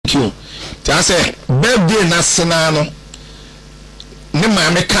I say birthday na sena no ne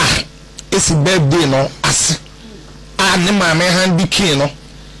maame ka esi birthday no ase a ne maame handi kin no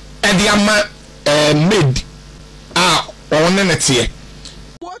e de ama maid a on ne tie.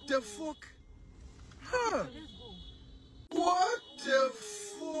 What the fuck? Huh? What the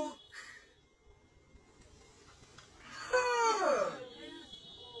fuck?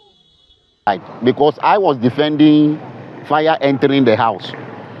 Huh? Because I was defending fire entering the house.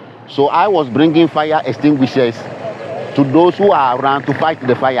 So I was bringing fire extinguishers to those who are around to fight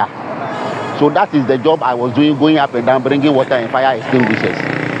the fire. So that is the job I was doing, going up and down, bringing water and fire extinguishers.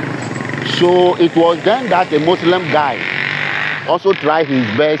 So it was then that a Muslim guy also tried his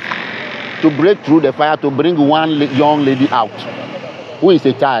best to break through the fire to bring one young lady out, who is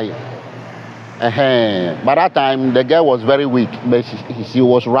a child. By that time, the girl was very weak, but she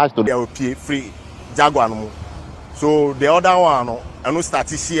was rushed to the free Jaguar. So the other one, I know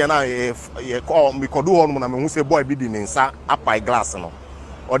started see and I call me could do one who say boy be in sa up by glass no.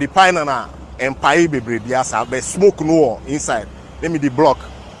 Or the pine and pie baby biasa, but smoke no inside. Let me the block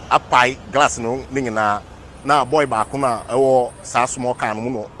up by glass no ningina. Now boy back or sa small can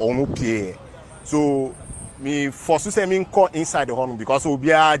or no pay. So me force to say me call inside the home because we be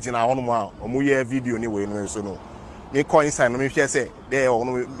a jina on or we video anyway so no. Me call inside no me say there or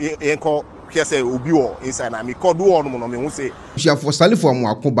no call say obi o inside na me call do on no me hu say Salifu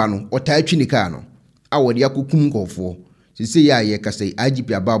Amoako ba no otai twi nika no a wode akokum nkofo sisi ya ye ka say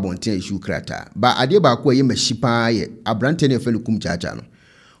IGP ababonten issue krata ba ade ba ko ye mashipa ye abrante ne felu Kumchacha no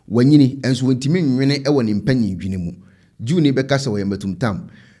wanyini enso wontimi nwene e woni mpanyi dwene mu juni be kasa we matumtam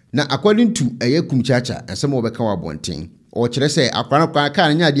na according to eye Kumchacha ensem wo be ka wabonten o kire say akwara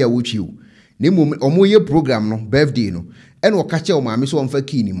ka nya ade a wotwiu ne mom omo ye program no birthday no ene o ka che o maame so omfa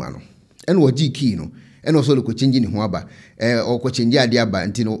kini ma no ene wo gi key no ene o so lo ko change ni ho aba o ko change ade aba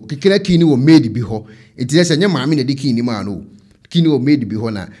ntino kekira key ni wo made bi ho enti se nya maame na de key ni ma no key ni wo made bi ho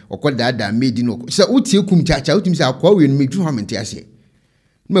na o ko dada made no se utie Kumchacha utimi se akwa we no medru ha mente ase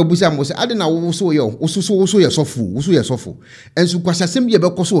ma busa mo se ade na wo so ye wo so ye sofo ensu kwasasem bi e be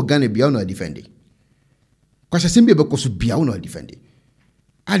koso Ghana bia no defend kwasasem bi e be koso bia no defend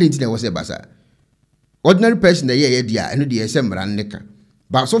ade ntina wo se basa ordinary person na ye dia eno de se mra nneka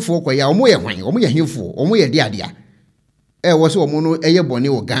ba so fo kwa ya omo ye hwan omo ye hemfo omo ye dia wo se omo no eye bone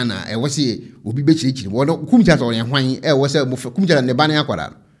wo Ghana wo se obi be chirichiri wo no Kumchacha on ye hwan wo se mo Kumchacha ne ba na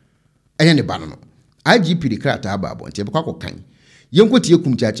yakwara enye ne ba no IGP de krata aba abonte be kwakọ kan yenkotie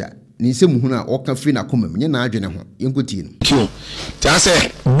Kumchacha ni nsem hu na oka free na koma menye na adwene ho yenkotie no ta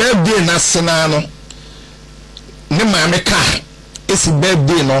say birthday na sena no ne maame ka esi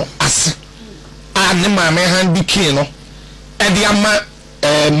birthday no ase a ne maame handi kin no e de ama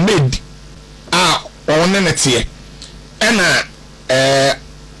maid a on ne tie ena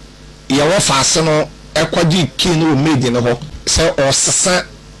ye wo faase no ekwaji kin no maid no ho se o sesa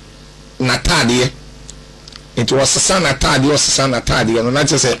na tade it was sesa na tade no na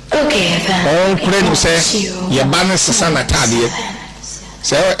say okay on kure no say ye ba ne sesa na tade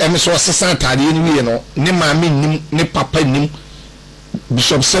se em so sesa tade ni wie no ne maame nim ne papa nim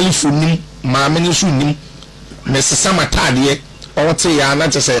Bishop Salifu nim maame ne so nim ne sesa ma tade o te ya na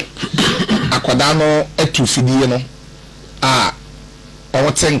say akwada no atu fidie no a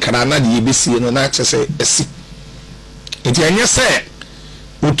o te nkara na de besie no na say esi enti enye say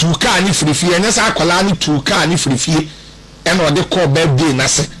utuka ni frifie enye say akwala ni tuka ni frifie e na de call birthday na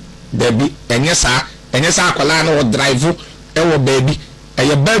se baby enye say akwala na o drive e wo baby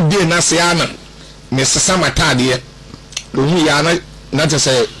eye birthday na se ana me sesa ma tade ohu ya na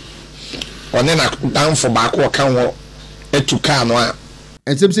say one na down for back o kan wo etuka no a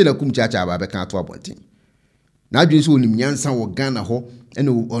ensem se na Kumchacha aba be kan to abonten na adwin so onim nyansa wo Ghana ho ene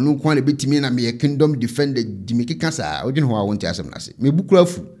onu kwan na betimi na me kingdom defender dimiki kasa odwin ho a wonti asem na se me bukura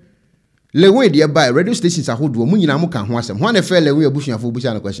fu lewe de ba radio stations ahodo mu nyina mu kan ho asem ho na fe lewe abusuafo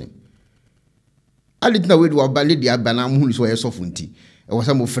busia na question alitina we do ba le de aba na mu hu so ye sofo nti e wo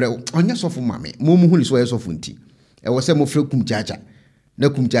se mo frɛ onya sofo mame mo mu hu so ye sofo nti e wo se mo frɛ Kumchacha na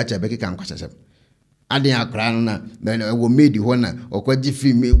Kumchacha be kan kwasasem ade akra no na wo made ho na okwaji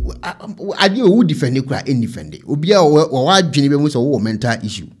film ade o defend kura en defend obi a wo adwene be mu so wo mental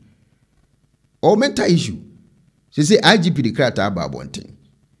issue say IGP de krata aba abonten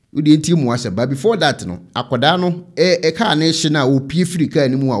wo de nti mu ase ba before that no akoda no e ka na ehye na opie frika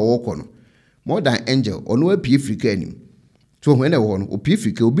animu a wo kɔ no more than angel ono opie frika anim so when e wo no opie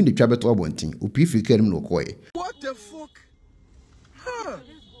frika obi ne twa beto abonten opie frika anim no kɔe. What the fuck? Huh?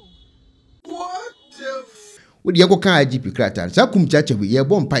 Wo de kan IGP krata sa Kumchacha bi ye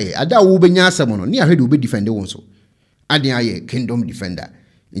bom pae ada wo benya asem no ne ahwede wo be defend won so ade aye kingdom defender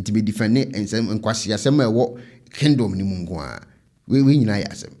Nti be defend ensem nkwase asem a ewo kingdom ni mu nko a. We nyina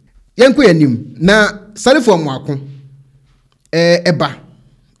ya asem. Yenko yanim na Salifu Amoako eba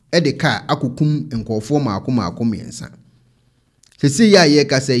de ka akokum nkofo maako miensa. Sesi ya ye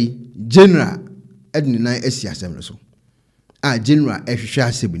ka sei general edni nan asi asem no so. General ehwehwe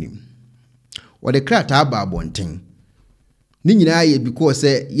asebnim. Wo de krata aba abonten. Ni nyina ye because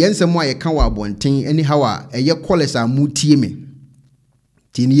yensem a ye ka wa abonten anyhow a eye college a mutie me.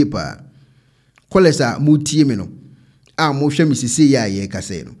 Tini pa. College a mutie me no. Mo hwe me sesi ya ye ka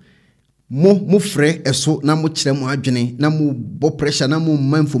sei no. Mo frɛ eso na mo kyerɛ mo adwene na mo bo pressure na mo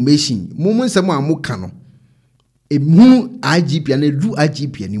ma information mo nsɛm a mo ka no emu IGP na du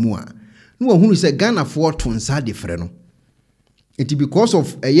IGP animu a no wahunu sɛ Ghana for to nsa de frɛ no it because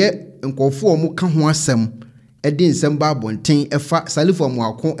of nkɔfo mo ka ho asɛm de nsɛm ba abɔnten ɛfa Salifu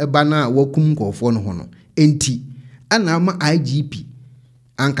Amoako ɛba na wakum nkɔfo no ho no enti ana ma IGP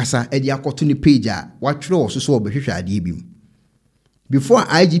ankasa de akoto ne page a watwerɛ wo so obehwehwɛ ade bi mu. Before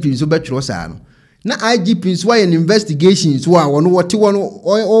IGP so betro sa no na IGP so why an investigation so a wono wote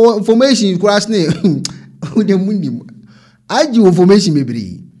wono information cross ne wo de munim IG information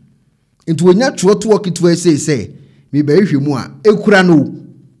mebre into wonya tro to work to say me ba hwehwemu a ekura no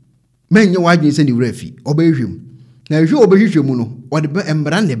menye wadwen se ne wrafi obehwehwem na hwe obehwehwemu no wode be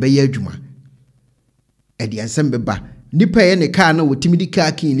embra ne be ya adwuma e de ansem beba nipa ye ne car na wotimi di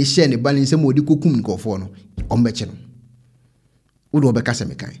car kin ne share ne ba ne nsem odi kokum nkofo no ombeche no udo be kasa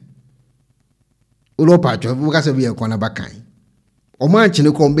mekan udo patcho be kasa be yakona bakan o man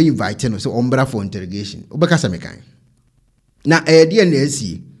chine ko be invite no so ombra for interrogation o be kasa mekan na de na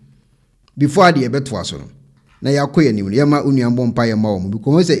asi before de be to aso no na yakoye ni ya ma unu ambo mpa ya ma wo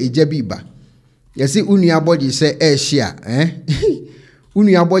because say eja bi ba yesi unu abodi se share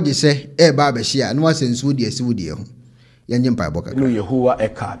unu abodi se ba be share no wasensu de asi wodi ho yanjem pa boka no Yehowa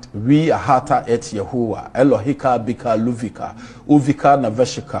ekat we ahata et Yehowa Elohika bika luvika uvika na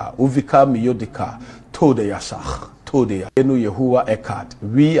veshika uvika miyodika tode yasach tode ya no Yehowa ekat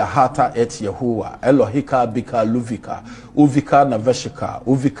we ahata et Yehowa Elohika bika luvika uvika na veshika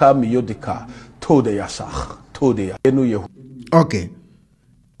uvika miyodika tode yasach tode ya no Yehowa. Okay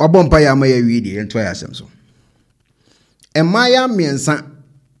obompa ya ma ya wi de ento ya asem so emaya miensa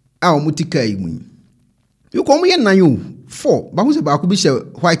a omutika imu you come here na you 4 ba hu se ba ku bi she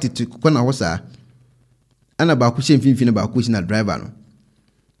white to kona ho sa ana ba ku she mfimfini ba ku shi na driver no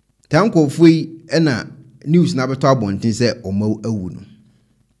tanko foi na news na beto abontin se oma awu no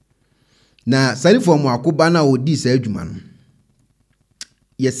na Salifu Amoako ba na odi sa adwuma no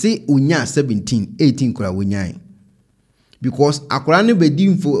yesi unya 17 18 kura wonyan because akora ne bedi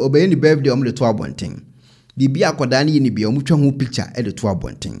info obey ni birthday om de to abontin bibi akoda ne ni bia om twa ho picture e de to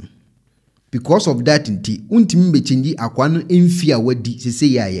abontin. Because of that inti untimi bechenji akwano emfia wadi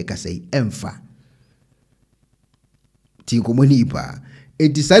sese ya ye kasai emfa ti komoni ipa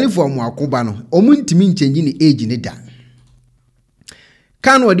enti Salifu Amoako ba no omuntimi nchenji ni age ne da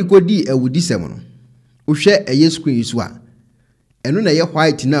kan wadi kodi awudi sem no ohwe eye screen so a eno na ye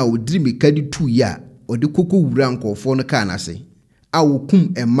white na odiri mikadi 2 ya odi koko wura nkofo no kan ase a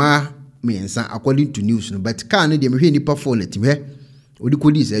wokum ema mensa according to news no but kan no de mehwe nipa phone timhe odi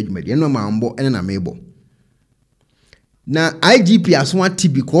kodi se adwumade no mambo ene na mebo na IGP aswati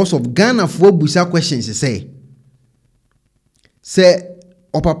because of Ghana for busa questions say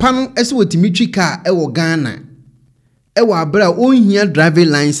opapa no ese wotimi twi car e wo Ghana e wo abra onhia driving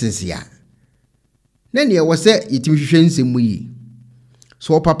license ya na ne wo se yitimi hwehwe nsemu yi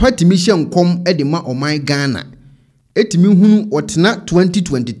so opapa timi hye nkom e de ma oman Ghana etimi hunu otena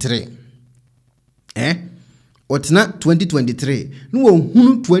 2023 otena 2023 no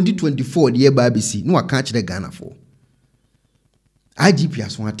hunu 2024 de ba bisi no aka kire Ghana for IGP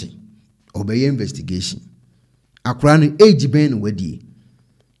aswate obey investigation akura no age ben wadi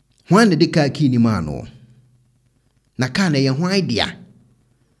hwan de ka kini ma no na ka na ye hwan dia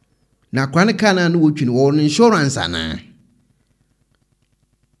na akura ne ka na no wotwi no wo insurance ana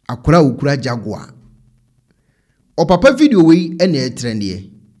akura ukura Jaguar opapa video we ene etrende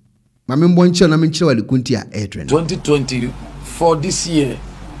mame mbonche na menchire wale kunti a etrende 2024 this year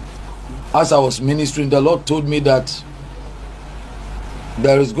as I was ministering the Lord told me that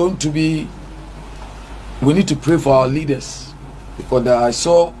there is going to be we need to pray for our leaders because I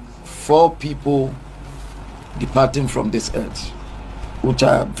saw 4 people departing from this earth which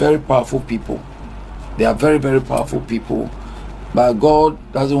are very powerful people. They are very, very powerful people, but God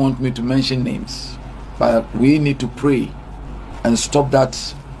doesn't want me to mention names, but we need to pray and stop that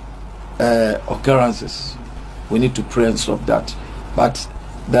occurrences. We need to pray and stop that. But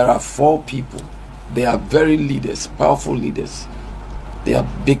there are 4 people. They are very leaders, powerful leaders. They are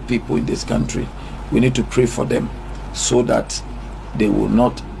big people in this country. We need to pray for them so that they will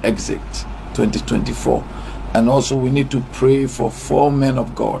not exit 2024. And also we need to pray for 4 men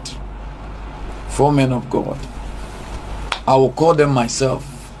of God. 4 men of God. I will call them myself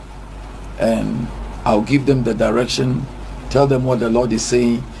and I'll give them the direction, tell them what the Lord is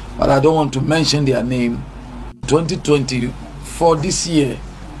saying, but I don't want to mention their name. 2024, this year,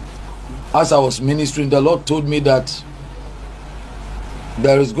 as I was ministering, the Lord told me that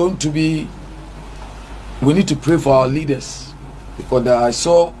there is going to be, we need to pray for our leaders, because I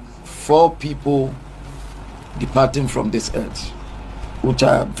saw 4 people departing from this earth, which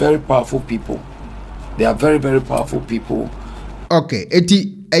are very powerful people. They are very, very powerful people. Okay,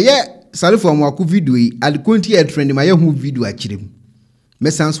 eti Salifu Amoako video yi alikonti e trend ma ye hu video akirem.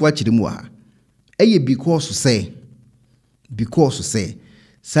 Mesanso akirem wa. Because say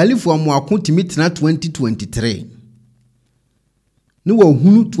Salifu Amoako timi tena 2023. No wo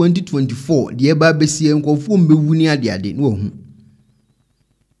hunu 2024 de ba besie nkofo mbewu ni ade no hu.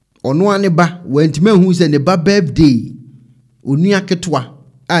 Ono ane ba wantime hu se ne ba birthday onua ketwa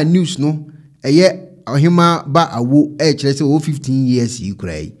a news no ohima ba awo kire se 15 years yi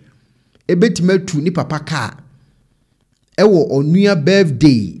kurai. Ebetimatu ni papa ka ewo onua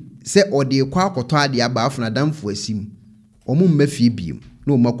birthday se ode kwa akoto ade aba afuna damfo asim omo mmafie biem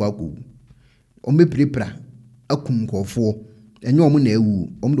na omakwa akowu omeprepra akum nkofo enye omo na ewu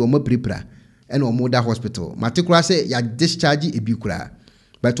omo de omo prepra ena omo da hospital matikura se ya discharge ebi kura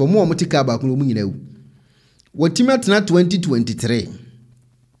but omo tika ba kun omo nyina ewu wotimatena 2023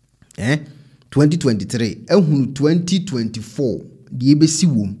 2023 ehunu 2024 de ebesi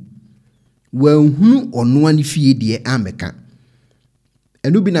wom wanhunu ono ani fie de ameka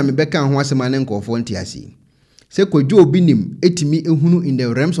enu bi na mebeka ho asema ne nkofo ntiase se kwadwo obi nim etimi ehunu in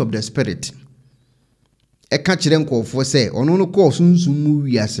the realms of the spirit eka kire nkofo se ono no ko sunsun mu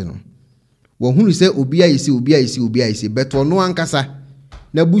wiase no wahunu se obi ayisi beto no ankasa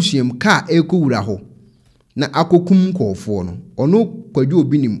na busuem ka ekowura ho na akokum nkofo no ono kwadwo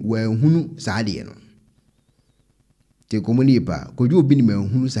obi nim wanhunu saade no te komuni pa kwadwo obi nim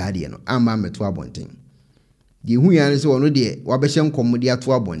wanhunu saade no amba meto abonten de hu ya ne se ono de wabehye nkom de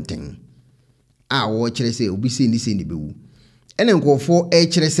ato abonten a wo kire se obi se ni bewu ene nkofo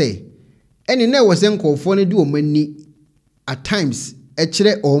kire se ene na wo se nkofo ne de o mani at times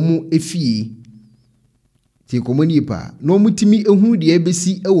kire omu efie te komuni pa no mutimi ehu de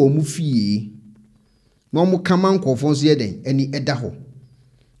ebesi ewo mu fie no mu kama nkofo so ye den eni eda ho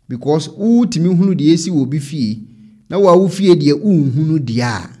because utimi hunu de esi wo bi fie na wa wo fie de unhunu de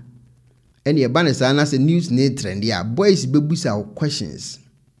a ene e ba ne sa na se news ne trend ya boys bebusa questions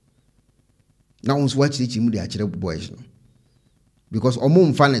na ons watch the chimu de akire boys no because omo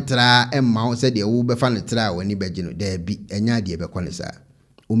mfa ne tra emma o se de wo be fa ne tra wani beje no da bi enya de be kwane sa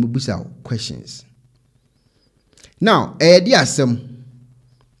o mebusa questions now di asem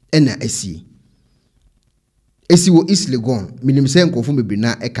ena esi wo islegon minim se nkofo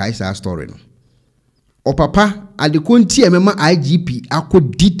mebina kai sa story no o papa adekonti emema IGP akọ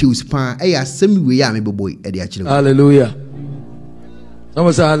details pa asem we ya mebeboy di akire. Hallelujah.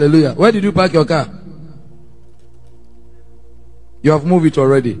 Someone say hallelujah. Where did you park your car? You have moved it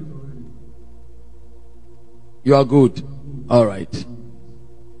already. You are good. All right.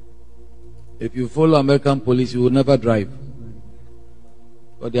 If you follow American police, you will never drive.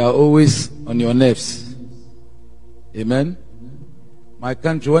 But they are always on your nerves. Amen. My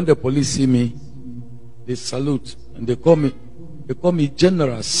country, when the police see me, they salute and they call me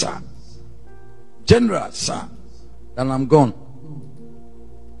General Sir. General Sir. And I'm gone.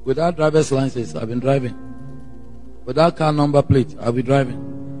 Without driver's license, I've been driving. Without car number plate, I'll be driving.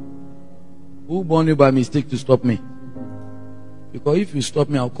 Who born you by mistake to stop me? Because if you stop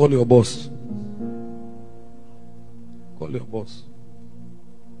me, I'll call your boss. Call your boss.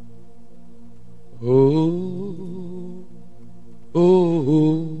 Oh,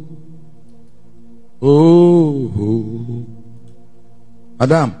 oh, oh, oh.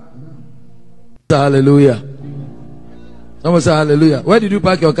 Madam. Hallelujah. Someone say hallelujah. Where did you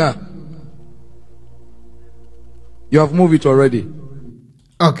park your car? You have moved it already.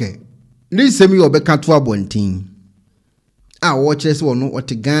 Okay. This semi obeka to abontin. Watch us one what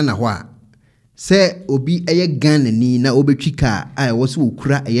Ghana wa. Say obi eye Ghana ni na obetwi car was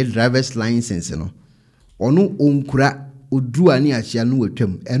ukura eye driver's license no. Ono onkura odru ani ahia no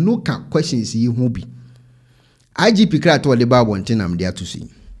watwam. Eno ka questions yi ho bi. IGP kra to le ba abontin am dia to see.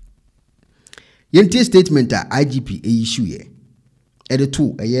 Yenti statement a IGP issue ye.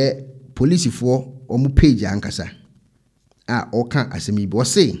 Edeto eye police for omu page ankasa. Oka asemi bo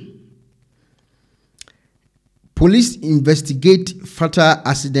say police investigate fatal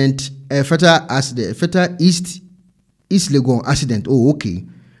East Legon accident. Oh, okay.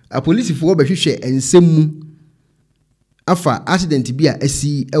 A police for be hwehwe ensem afa accident bi a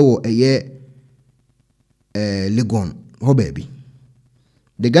asi ewo eye Legon ho baby.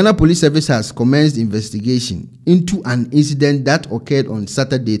 The Ghana Police Service has commenced investigation into an incident that occurred on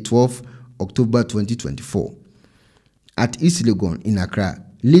Saturday, 12 October 2024 at East Legon in Accra,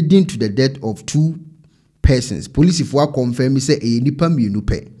 leading to the death of 2 persons. Police if confirm say a nipa mienu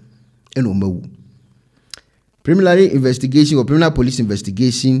pe enomawu. Preliminary investigation or preliminary police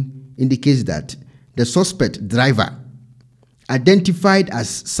investigation indicates that the suspect driver, identified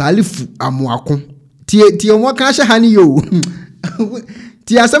as Salifu Amoako, tie mo kan hye hani yo.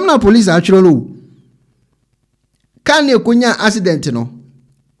 Ti asem na police actually no. Kan e konya accident no.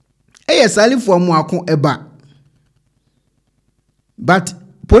 Salifu Amoako eba. But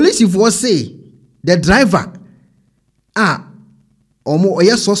police if was say the driver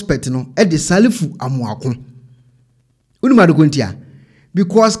omo suspect no the Salifu Amoako. Unuma do kontia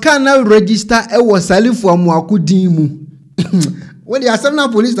because can now register was Salifu Amoako din mu. When the assemble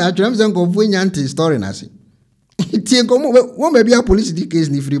police actually am say go fu nyante story na se. Tie ko mo be a police di case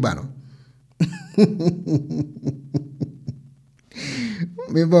ni free ba no.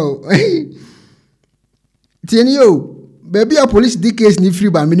 Me bo. Tie ni yo baby a police di case ni free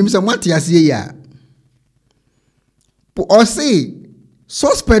ba minim say mwate ase ya. O say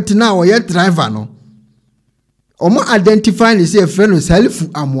suspect now or your driver no. Omo identify ni say friend Salifu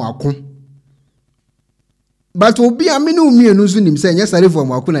Amoako. But obi aminu mienu so nim say nya Salifu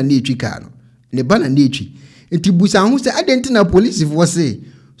Amoako na etwi ka no. Ne ba na etwi. Enti busa hu say identify police for say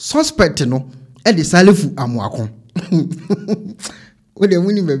suspect no e de Salifu Amoako. We dey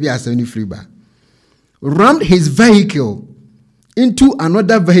win baby asem ni free ba. Rammed his vehicle into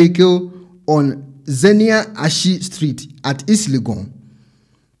another vehicle on Zenia Ashi Street at East Legon.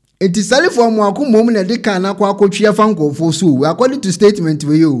 It is Salifu Amoako mom na de kan na kwa akotwe fanko for so according to statement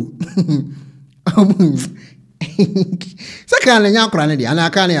we you. Saka na nya akora ne dia na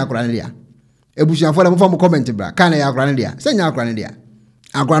aka na ya akora ne dia. Ebusuafo da mo fam comment bra kan na ya akora ne dia. Se nya akora ne dia.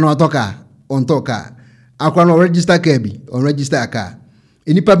 Akora no otoka, on toka. Akora no register car bi, on register car.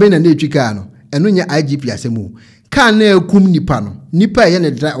 Enipa be na etwi car no. Eno nya IGP asemu. Kan na ekum nipa no. Nipa ye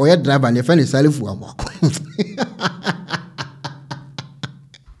ne driver ne fa ne Salifu Amoako.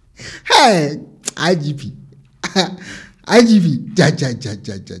 Hey, IGP. IGP.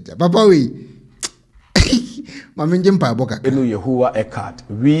 Ja. Papa we. Mamenje mpa boka. Enu Yehowa Ekad.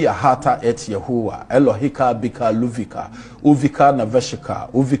 We ahata et Yehowa. Elohika bika luvika. Uvika naveshika.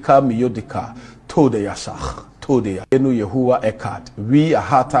 Uvika miyodika. Tode yashach. Tode ya. Enu Yehowa Ekad. We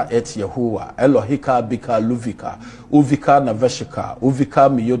ahata et Yehowa. Elohika bika luvika. Uvika naveshika. Uvika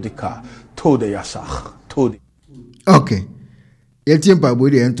miyodika. Tode yashach. Tode. Okay. Yeti mpa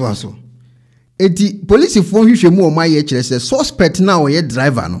bodi ento aso. Eti police fo hwehwe mu o ma ye kire se suspect na o ye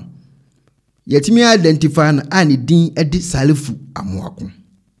driver no. Yetimi identify na ani din edi Salifu Amoako.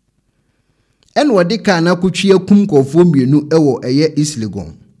 En wodi ka na kotwe akum kofo mienu ewo eye East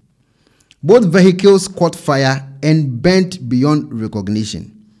Legon. Both vehicles caught fire and burnt beyond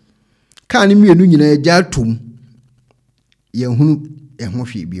recognition. Ka ni mienu nyina eja tom. Ye hunu ehwo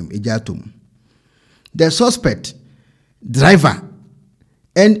hwe biem eja tom. The suspect, driver,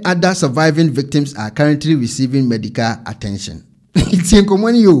 and other surviving victims are currently receiving medical attention. It's in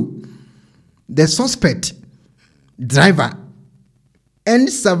common you. The suspect, driver, and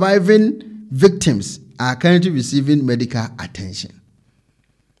surviving victims are currently receiving medical attention.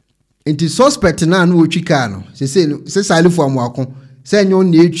 Inti suspect na no twika no se Salifu Amoako se nyo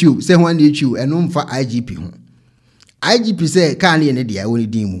na etwiu se ho na etwiu eno mfa IGP ho. IGP se ka na ne dia woni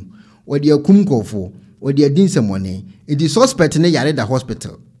din mu. Wodi akum kofo, wodi adin semone. Inti suspect ne yare da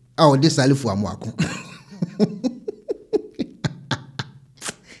hospital. Ah odi Salifu Amoako.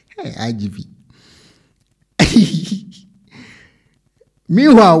 Hey IGP.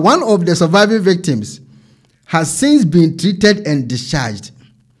 Meanwhile, one of the surviving victims has since been treated and discharged,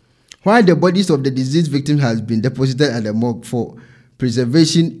 while the bodies of the deceased victim has been deposited at the morgue for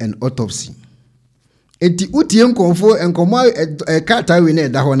preservation and autopsy. Eti utien konfo enkomo krata we na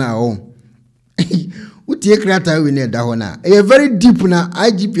da ho na o. Utie krata we na da ho na. E very deep na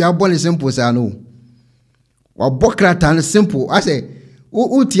IGP abon simple sa no. Wa bokrata no simple. I say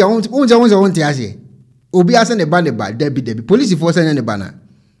utia unja ase. Obi ase ne ba debi police force ne ba na.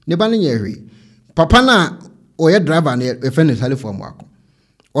 Ne ba ne hwe. Papa na oye driver na e fe ne Salifu Amoako.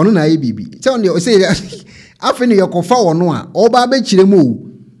 Onu na bibi. Say on say afi ne yokofa wono a oba ba kire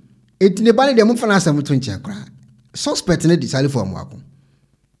mu. Eti ne ba ne de mo fa na asem to nche akra. Suspect ne di Salifu Amoako.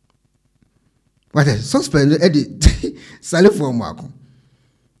 What a suspect Eddie Salifu Amoako.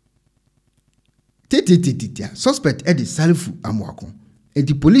 Titi, suspect Eddie Salifu Amoako. And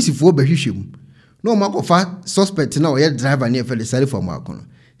the police for Behishim. No Marco fa suspect now, yet driver near for the Salifu Amoako.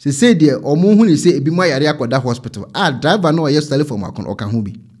 She said, dear, or Mohuni say, be my area for that hospital. Driver no, yes, Salifu Amoako or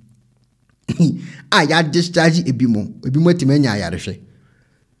Kahubi. I had discharge Ebimo, Timenya Yarishe.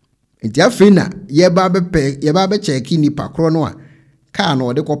 And Tiafina, ye barber check in the Pacronoa. Can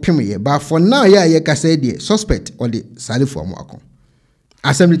or the copy, but for now, ye can say the suspect or the Salifu Amoako.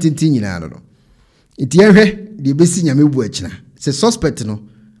 Assembly tintin, I don't know. It the basic Yamibuachna. Say suspect no,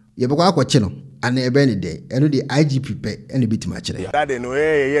 ye bako chino, and a benny day, and the IGP pay any bit much. That in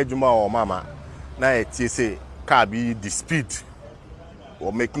way, Juma or Mama, now it say, can be dispute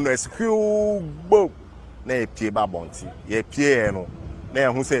or make no excuse, boom, nay, pay babonti, ye piano, nay,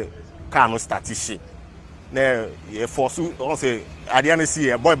 who say, can no statistics. Ne ye force on say at the end see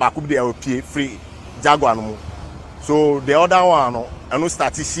a boy back up there pay free Jaguar. So the other one no and no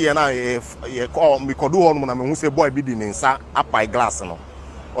start see na ye call me could do on na me who say boy be the nsa apai glass no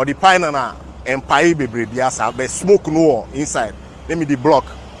or the pine na empire bebre bia sa be smoke no inside let me the block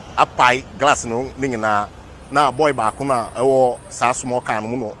apai glass no ning na boy back na e wo sa small can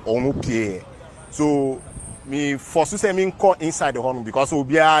no onu pay. So me force say me call inside the home because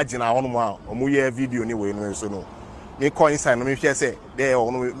obia gina home a omo ye video ni we no so no me call inside no me hear say there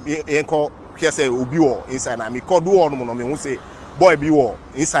no me call hear say obi wo inside na me call do on no me who say boy bi wo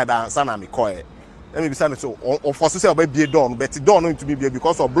inside answer na me call let me be saying so on force say oba bie door but door no to be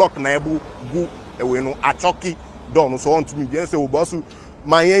because of block na ebu gu we no achoki door no so on to me be say obosu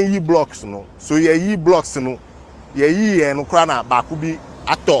man yi blocks no so ye yi blocks no ye yi no kra na ba ku bi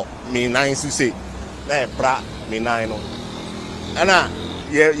ato me nine so say bra me nine no ana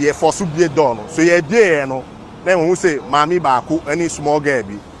ye force be done so ye be no then who say mami ba ku any small girl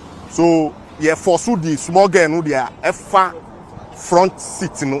bi so ye force the small girl no dia efa front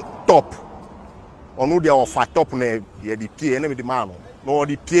seat no top onu dia ofa top na ye di pie na me di man no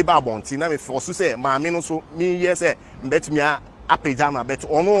di pie ba bonti na me force say mami no so me ye say bet me apeja na bet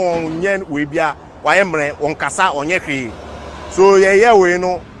onu nye we bia wa emre on kasa onye hwe so ye we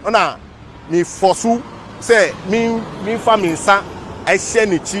no na me force say me family sa I share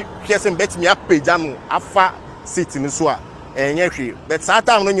ni chi hwese bet me apagya no afa seat ni so a enye hwe but that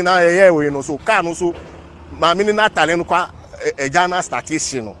time no nyina ye we no so car no so ma me ni na tale no kwa eja na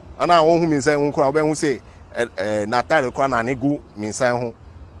station no ana won hu mi nsan hu kwa obe hu say na tale kwa na negu mi nsan hu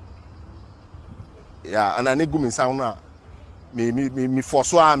ya ana negu mi nsan no a me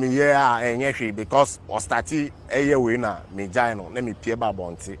force a me ye a enye hwe because o start eye we na me jai no na me pie ba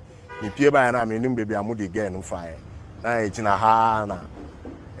bonti me pie ba na me nim baby amudi get no fire na e jina ha na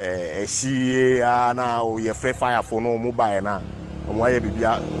ehie na o ye free fire for no mobile na omo aye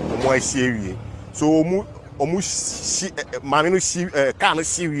bibia omo ehie wie so omo ma me no shi car no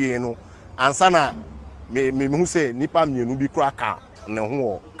shi wie no ansa na me hu say nipa mienu bi kura car ne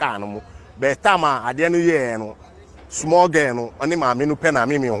ho car no mo be tama ade no ye no small girl no oni ma me no pe na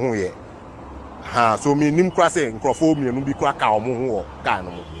me hu ye ha so me nim kura say nkrofo mienu bi kura car omo ho car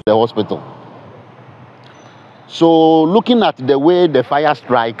no mo the hospital. So looking at the way the fire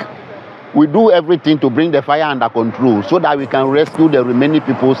strike, we do everything to bring the fire under control so that we can rescue the remaining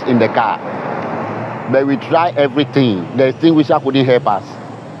people in the car. But we try everything. The extinguisher couldn't help us.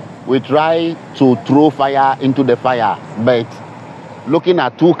 We try to throw fire into the fire, but looking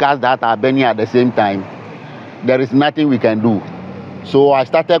at two cars that are burning at the same time, there is nothing we can do. So I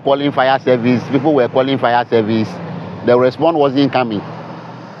started calling fire service. People were calling fire service. The response wasn't coming.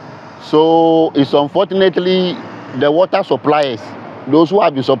 So it's unfortunately the water suppliers, those who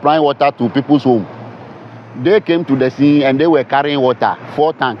have been supplying water to people's home, they came to the scene and they were carrying water,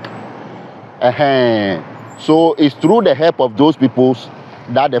 4 tanks. So it's through the help of those people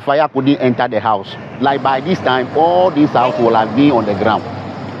that the fire couldn't enter the house. Like by this time, all these houses will have been on the ground.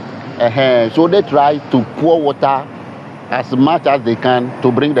 So they try to pour water as much as they can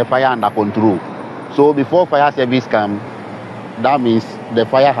to bring the fire under control. So before fire service comes, that means the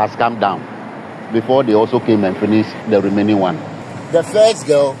fire has come down before they also came and finished the remaining one. The first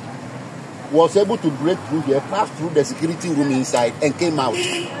girl was able to break through here, pass through the security room inside and came out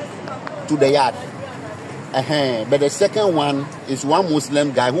to the yard. But the second one is one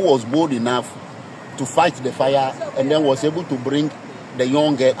Muslim guy who was bold enough to fight the fire and then was able to bring the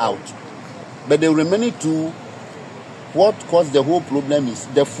young girl out. But the remaining two, what caused the whole problem is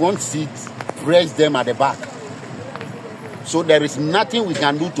the front seat pressed them at the back. So there is nothing we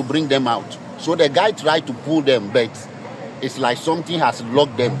can do to bring them out. So the guy tried to pull them, but it's like something has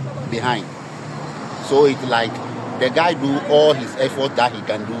locked them behind. So it's like The guy do all his effort that he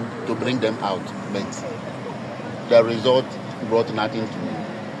can do to bring them out, but the result brought nothing to me.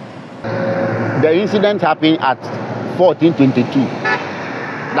 The incident happened at 1422.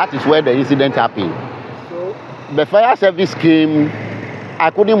 That is where the incident happened. So, The fire service came. I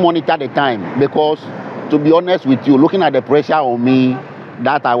couldn't monitor the time because, to be honest with you, looking at the pressure on me,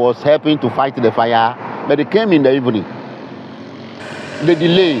 that I was helping to fight the fire, but it came in the evening. The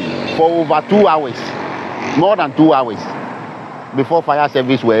delay for over 2 hours, more than 2 hours, before fire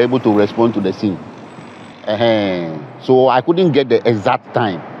service were able to respond to the scene. So I couldn't get the exact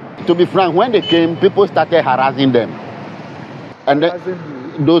time. To be frank, when they came, people started harassing them. And then,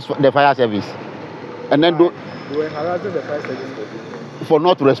 the fire service. And then they were harassing the fire service for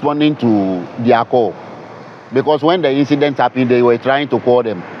not responding to their call. Because when the incident happened, they were trying to call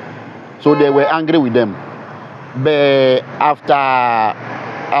them. So they were angry with them. But after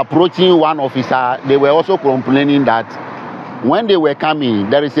approaching one officer, they were also complaining that when they were coming,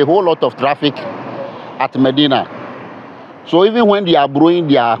 there is a whole lot of traffic at Medina. So even when they are blowing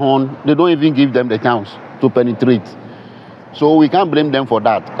their horn, they don't even give them the chance to penetrate. So we can't blame them for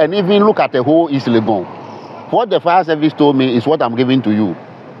that. And even look at the whole East Legon. What the fire service told me is what I'm giving to you.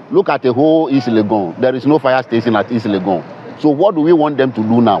 Look at the whole East Legon. There is no fire station at East Legon. So what do we want them to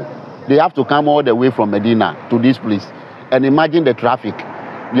do now? They have to come all the way from Medina to this place. And imagine the traffic.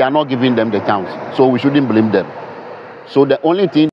 We are not giving them the chance. So we shouldn't blame them. So the only thing